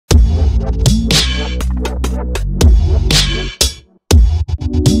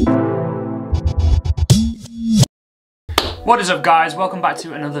What is up guys, welcome back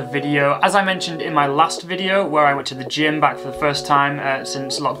to another video. As I mentioned in my last video where I went to the gym back for the first time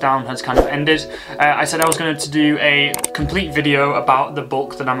since lockdown has kind of ended, I said I was going to do a complete video about the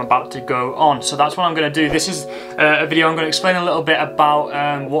bulk that I'm about to go on. So that's what I'm going to do. This is a video I'm going to explain a little bit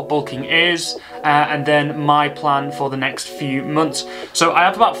about what bulking is and then my plan for the next few months. So I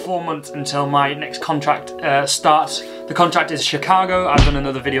have about 4 months until my next contract starts. The contract is Chicago. I've done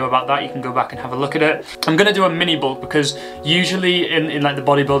another video about that. You can go back and have a look at it. I'm going to do a mini bulk because usually in like the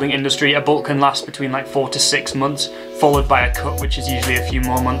bodybuilding industry, a bulk can last between like 4 to 6 months, followed by a cut, which is usually a few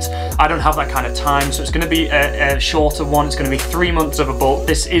more months. I don't have that kind of time, so it's going to be a shorter one. It's going to be 3 months of a bulk.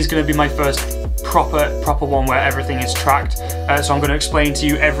 This is going to be my first proper one where everything is tracked. So I'm going to explain to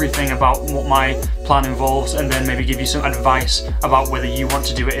you everything about what my plan involves and then maybe give you some advice about whether you want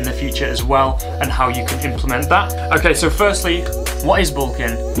to do it in the future as well and how you can implement that. Okay, so firstly, what is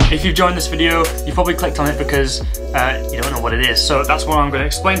bulking? If you've joined this video, you probably clicked on it because you don't know what it is. So that's what I'm going to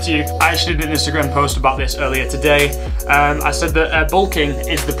explain to you. I actually did an Instagram post about this earlier today. I said that bulking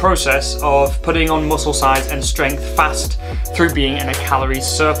is the process of putting on muscle size and strength fast through being in a calorie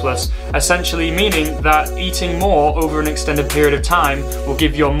surplus. Essentially meaning that eating more over an extended period of time will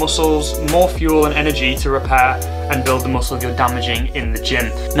give your muscles more fuel and energy to repair and build the muscle you're damaging in the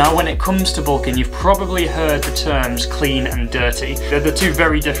gym. Now when it comes to bulking, you've probably heard the terms clean and dirty. They're the two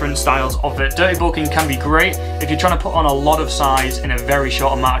very different styles of it. Dirty bulking can be great if you're trying to put on a lot of size in a very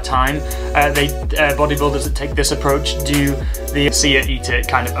short amount of time. Bodybuilders that take this approach do the see it, eat it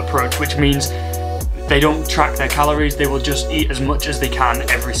kind of approach, which means they don't track their calories, they will just eat as much as they can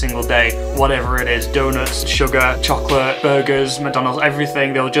every single day, whatever it is, donuts, sugar, chocolate, burgers, McDonald's,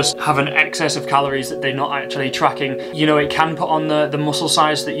 everything. They'll just have an excess of calories that they're not actually tracking. You know, it can put on the muscle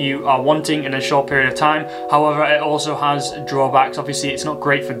size that you are wanting in a short period of time. However, it also has drawbacks. Obviously, it's not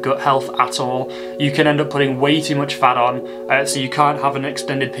great for gut health at all. You can end up putting way too much fat on, so you can't have an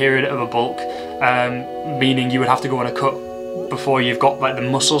extended period of a bulk, meaning you would have to go on a cut before you've got like the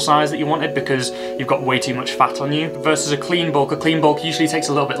muscle size that you wanted because you've got way too much fat on you. Versus a clean bulk usually takes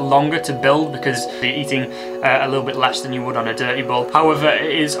a little bit longer to build because you're eating a little bit less than you would on a dirty bulk. However,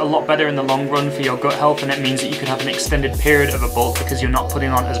 it is a lot better in the long run for your gut health, and it means that you can have an extended period of a bulk because you're not putting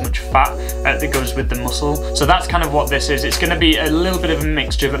on as much fat that goes with the muscle. So that's kind of what this is. It's going to be a little bit of a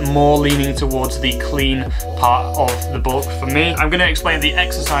mixture, but more leaning towards the clean part of the bulk for me. I'm going to explain the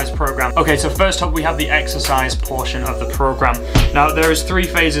exercise program. Okay, so first up we have the exercise portion of the program. Now there is 3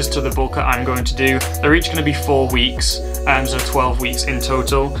 phases to the bulk that I'm going to do. They're each going to be 4 weeks, so 12 weeks in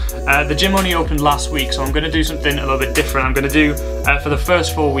total. The gym only opened last week, so I'm going to do something a little bit different. I'm going to do, for the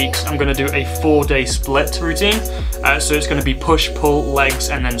first 4 weeks, I'm going to do a 4-day split routine. So it's going to be push, pull, legs,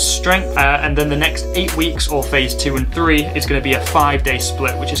 and then strength. And then the next 8 weeks, or phase 2 and 3, is going to be a 5-day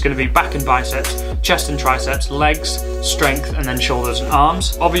split, which is going to be back and biceps, chest and triceps, legs, strength, and then shoulders and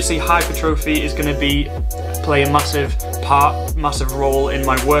arms. Obviously, hypertrophy is going to play a massive role in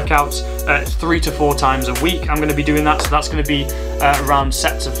my workouts. 3 to 4 times a week I'm going to be doing that, so that's going to be around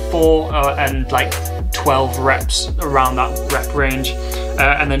sets of 4 and like 12 reps, around that rep range.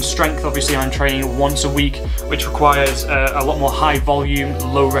 And then strength, obviously I'm training once a week, which requires a lot more high volume,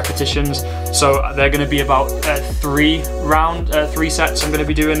 low repetitions. So they're going to be about 3 sets I'm going to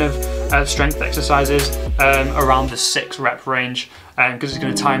be doing of strength exercises around the 6 rep range, because it's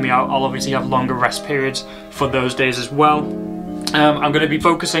going to time me out. I'll obviously have longer rest periods for those days as well. I'm going to be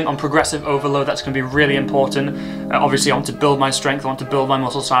focusing on progressive overload. That's going to be really important. Obviously I want to build my strength, I want to build my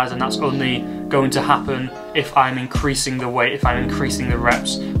muscle size, and that's only going to happen if I'm increasing the weight, if I'm increasing the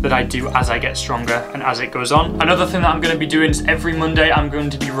reps that I do as I get stronger and as it goes on. Another thing that I'm going to be doing is every Monday I'm going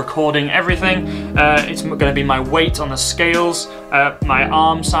to be recording everything. It's going to be my weight on the scales, my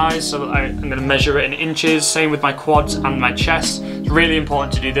arm size, so I'm going to measure it in inches, same with my quads and my chest. It's really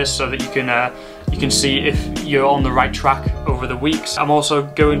important to do this so that you can see if you're on the right track over the weeks. I'm also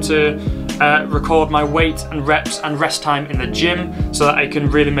going to record my weight and reps and rest time in the gym so that I can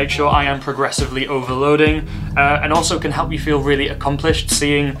really make sure I am progressively overloading, and also can help you feel really accomplished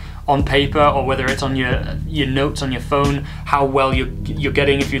seeing on paper, or whether it's on your notes on your phone, how well you're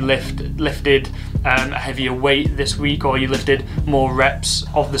getting if you lifted a heavier weight this week, or you lifted more reps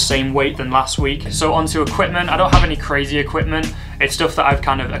of the same weight than last week. So onto equipment. I don't have any crazy equipment. It's stuff that I've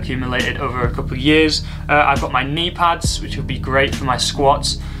kind of accumulated over a couple of years. I've got my knee pads, which would be great for my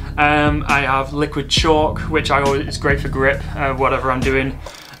squats. I have liquid chalk, which is great for grip, whatever I'm doing.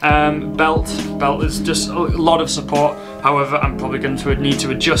 Belt is just a lot of support. However, I'm probably going to need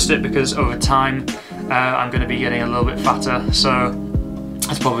to adjust it because over time I'm going to be getting a little bit fatter, so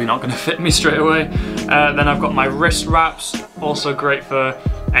it's probably not going to fit me straight away. Then I've got my wrist wraps, also great for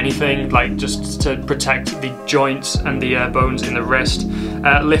anything, like just to protect the joints and the bones in the wrist.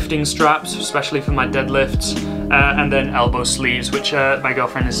 Lifting straps, especially for my deadlifts, and then elbow sleeves, which my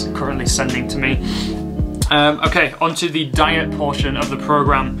girlfriend is currently sending to me. Okay, onto the diet portion of the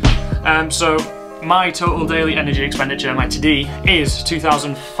program. So my total daily energy expenditure, my TD, is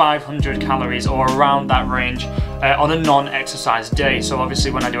 2,500 calories or around that range on a non-exercise day. So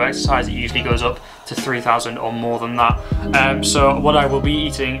obviously when I do exercise, it usually goes up to 3,000 or more than that. So what I will be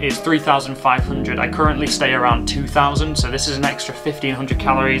eating is 3,500. I currently stay around 2,000, so this is an extra 1,500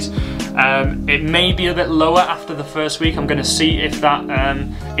 calories. It may be a bit lower after the first week. I'm going to see if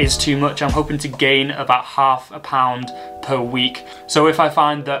that is too much. I'm hoping to gain about ½ a pound per week. So if I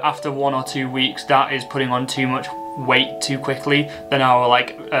find that after 1 or 2 weeks that is putting on too much weight too quickly, then I will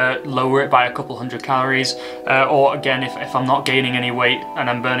like lower it by a couple hundred calories, or again if I'm not gaining any weight and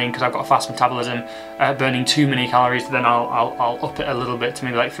I'm burning, because I've got a fast metabolism, burning too many calories, then I'll up it a little bit to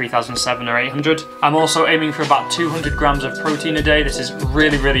maybe like 3,700 or 800. I'm also aiming for about 200 grams of protein a day. This is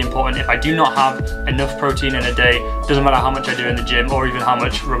really important. If I do not have enough protein in a day, doesn't matter how much I do in the gym or even how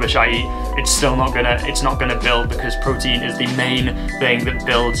much rubbish I eat, it's not gonna build, because protein is the main thing that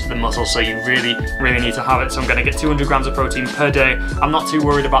builds the muscle, so you really need to have it. So I'm gonna get 200 grams of protein per day. I'm not too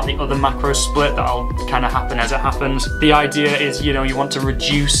worried about the other macro split. That'll kind of happen as it happens. The idea is, you know, you want to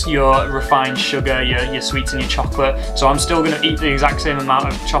reduce your refined sugar, your sweets and your chocolate. So I'm still going to eat the exact same amount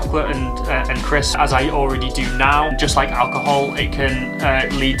of chocolate and crisps as I already do now. Just like alcohol, it can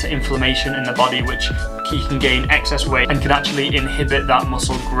lead to inflammation in the body, which you can gain excess weight and can actually inhibit that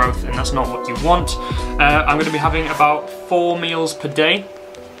muscle growth, and that's not what you want. I'm going to be having about 4 meals per day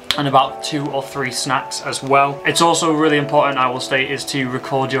and about 2 or 3 snacks as well. It's also really important, I will state, is to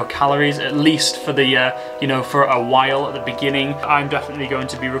record your calories, at least for the you know, for a while at the beginning. I'm definitely going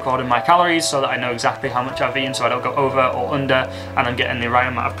to be recording my calories so that I know exactly how much I've eaten, so I don't go over or under, and I'm getting the right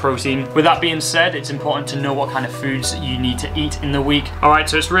amount of protein. With that being said, it's important to know what kind of foods you need to eat in the week. Alright,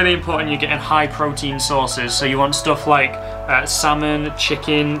 so it's really important you're getting high protein sources, so you want stuff like salmon,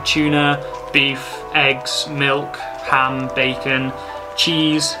 chicken, tuna, beef, eggs, milk, ham, bacon,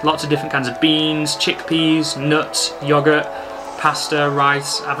 cheese, lots of different kinds of beans, chickpeas, nuts, yogurt, pasta,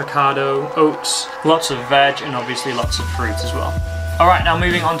 rice, avocado, oats, lots of veg, and obviously lots of fruit as well. Alright, now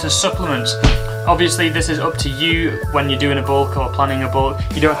moving on to supplements. Obviously this is up to you when you're doing a bulk or planning a bulk.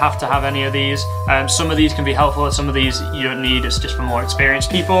 You don't have to have any of these. Some of these can be helpful, some of these you don't need, it's just for more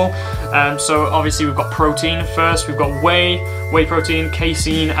experienced people. So obviously we've got protein first, we've got whey protein,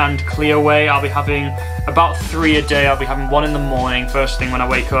 casein and clear whey. I'll be having about 3 a day. I'll be having 1 in the morning, first thing when I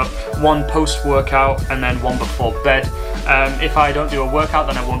wake up, 1 post-workout, and then 1 before bed. If I don't do a workout,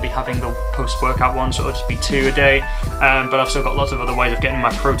 then I won't be having the post-workout one, so it'll just be 2 a day. But I've still got lots of other ways of getting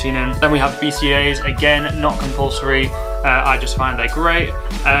my protein in. Then we have BCAAs, again, not compulsory. I just find they're great.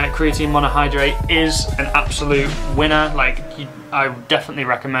 Creatine monohydrate is an absolute winner. Like, I would definitely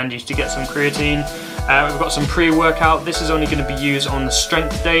recommend you to get some creatine. We've got some pre-workout. This is only going to be used on the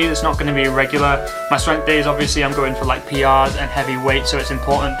strength days. It's not going to be regular. My strength days, obviously, I'm going for like PRs and heavy weight, so it's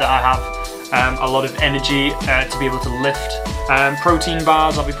important that I have a lot of energy to be able to lift. Protein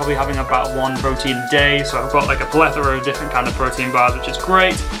bars, I'll be probably having about 1 protein a day, so I've got like a plethora of different kind of protein bars, which is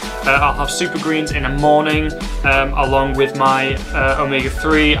great. I'll have super greens in the morning, along with my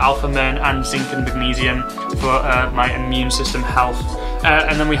omega-3, alpha men, and zinc and magnesium for my immune system health.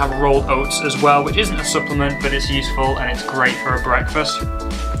 And then we have rolled oats as well, which isn't a supplement, but it's useful and it's great for a breakfast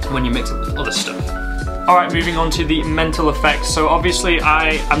when you mix it with other stuff. Alright, moving on to the mental effects. So obviously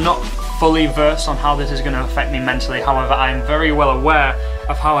I'm not fully versed on how this is going to affect me mentally. However, I am very well aware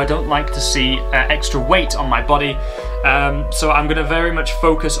of how I don't like to see extra weight on my body. So I'm going to very much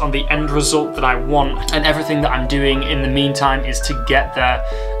focus on the end result that I want, and everything that I'm doing in the meantime is to get there.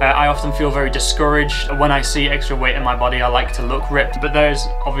 I often feel very discouraged when I see extra weight in my body. I like to look ripped, but there's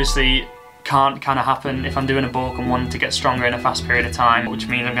obviously can't kind of happen if I'm doing a bulk and wanting to get stronger in a fast period of time, which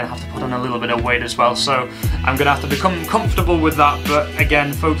means I'm going to have to put on a little bit of weight as well. So I'm going to have to become comfortable with that, but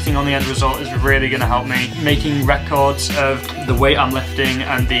again, focusing on the end result is really going to help me. Making records of the weight I'm lifting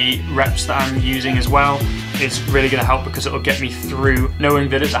and the reps that I'm using as well is really going to help, because it will get me through knowing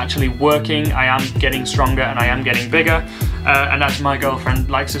that it's actually working. I am getting stronger and I am getting bigger, and as my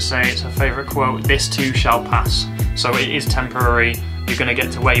girlfriend likes to say, it's her favourite quote, this too shall pass. So it is temporary. You're going to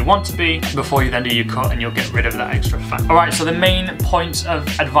get to where you want to be before you then do your cut, and you'll get rid of that extra fat. Alright, so the main points of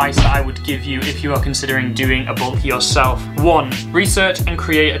advice that I would give you if you are considering doing a bulk yourself. 1. Research and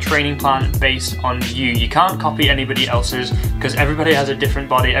create a training plan based on you. You can't copy anybody else's, because everybody has a different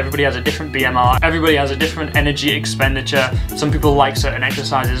body, everybody has a different BMR, everybody has a different energy expenditure. Some people like certain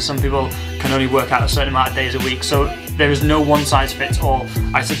exercises, some people can only work out a certain amount of days a week. So there is no one size fits all.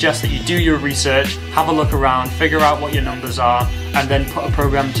 I suggest that you do your research, have a look around, figure out what your numbers are, and then put a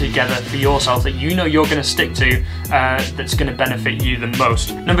program together for yourself that you know you're going to stick to, that's going to benefit you the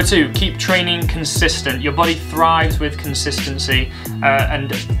most. Number 2, keep training consistent. Your body thrives with consistency,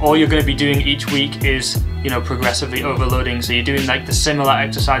 and all you're going to be doing each week is, you know, progressively overloading. So you're doing like the similar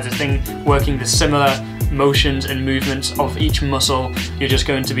exercises, working the similar motions and movements of each muscle. You're just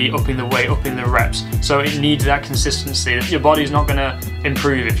going to be upping the weight, upping the reps. So it needs that consistency. Your body's not going to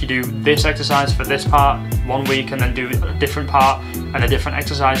improve if you do this exercise for this part one week and then do a different part and a different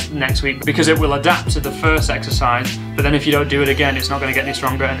exercise next week, because it will adapt to the first exercise, but then if you don't do it again, it's not going to get any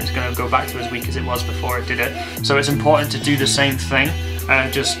stronger and it's going to go back to as weak as it was before it did it. So it's important to do the same thing,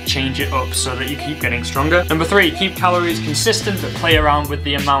 just change it up so that you keep getting stronger. Number 3, keep calories consistent but play around with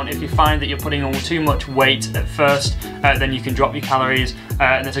the amount. If you find that you're putting on too much weight at first, then you can drop your calories,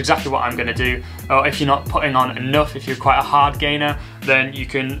 and that's exactly what I'm going to do. Or if you're not putting on enough, if you're quite a hard gainer, then you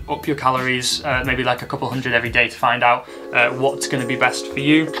can up your calories, maybe like a couple hundred every day to find out what's going to be best for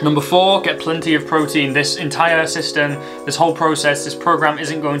you. Number 4, get plenty of protein. This entire system, this whole process, this program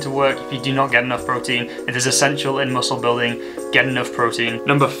isn't going to work if you do not get enough protein. It is essential in muscle building. Get enough protein.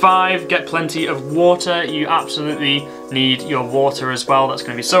 Number 5, get plenty of water. You absolutely need your water as well. That's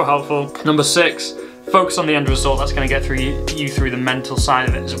going to be so helpful. Number 6, focus on the end result. That's going to get you through the mental side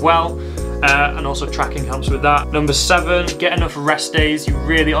of it as well. And also tracking helps with that. Number 7, get enough rest days. You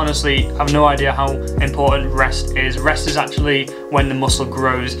really honestly have no idea how important rest is. Rest is actually when the muscle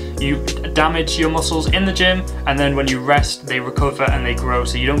grows. You damage your muscles in the gym, and then when you rest, they recover and they grow,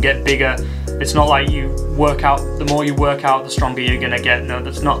 so you don't get bigger. It's not like you work out, the more you work out, the stronger you're gonna get. No,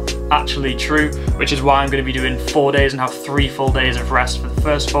 that's not actually true, which is why I'm gonna be doing 4 days and have 3 full days of rest for the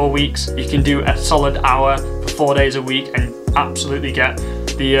first 4 weeks. You can do a solid hour for 4 days a week and absolutely get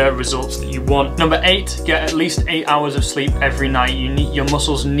the results that you want. Number 8, get at least 8 hours of sleep every night. Your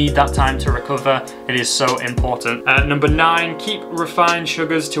muscles need that time to recover. It is so important. Number 9, keep refined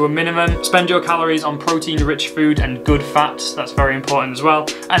sugars to a minimum. Spend your calories on protein-rich food and good fats. That's very important as well.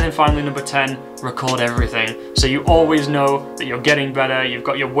 And then finally, number 10, record everything. So you always know that you're getting better, you've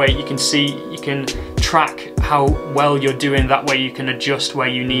got your weight, you can see, you can track how well you're doing. That way you can adjust where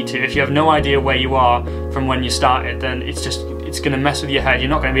you need to. If you have no idea where you are from when you started, then it's going to mess with your head. You're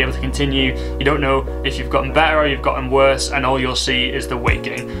not going to be able to continue. You don't know if you've gotten better or you've gotten worse, and all you'll see is the weight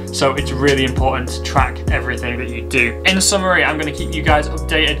gain. So it's really important to track everything that you do. In summary, I'm going to keep you guys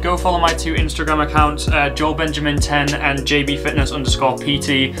updated. Go follow my 2 Instagram accounts, JoelBenjamin10 and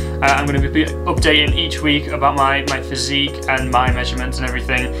jb-fitness_pt. I'm going to be updating each week about my physique and my measurements and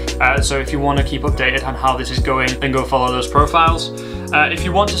everything. So if you want to keep updated on how this is going, then go follow those profiles. If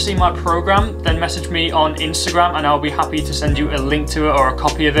you want to see my program, then message me on Instagram and I'll be happy to send you a link to it or a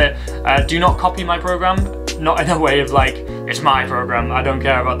copy of it. Do not copy my program, not in a way of like, it's my program, I don't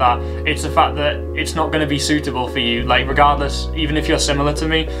care about that. It's the fact that it's not going to be suitable for you. Like, regardless, even if you're similar to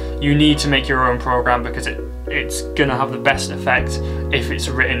me, you need to make your own program because it's gonna have the best effect if it's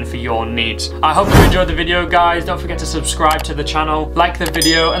written for your needs. I hope you enjoyed the video, guys. Don't forget to subscribe to the channel, like the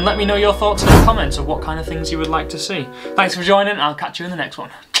video, and let me know your thoughts in the comments of what kind of things you would like to see. Thanks for joining, I'll catch you in the next one.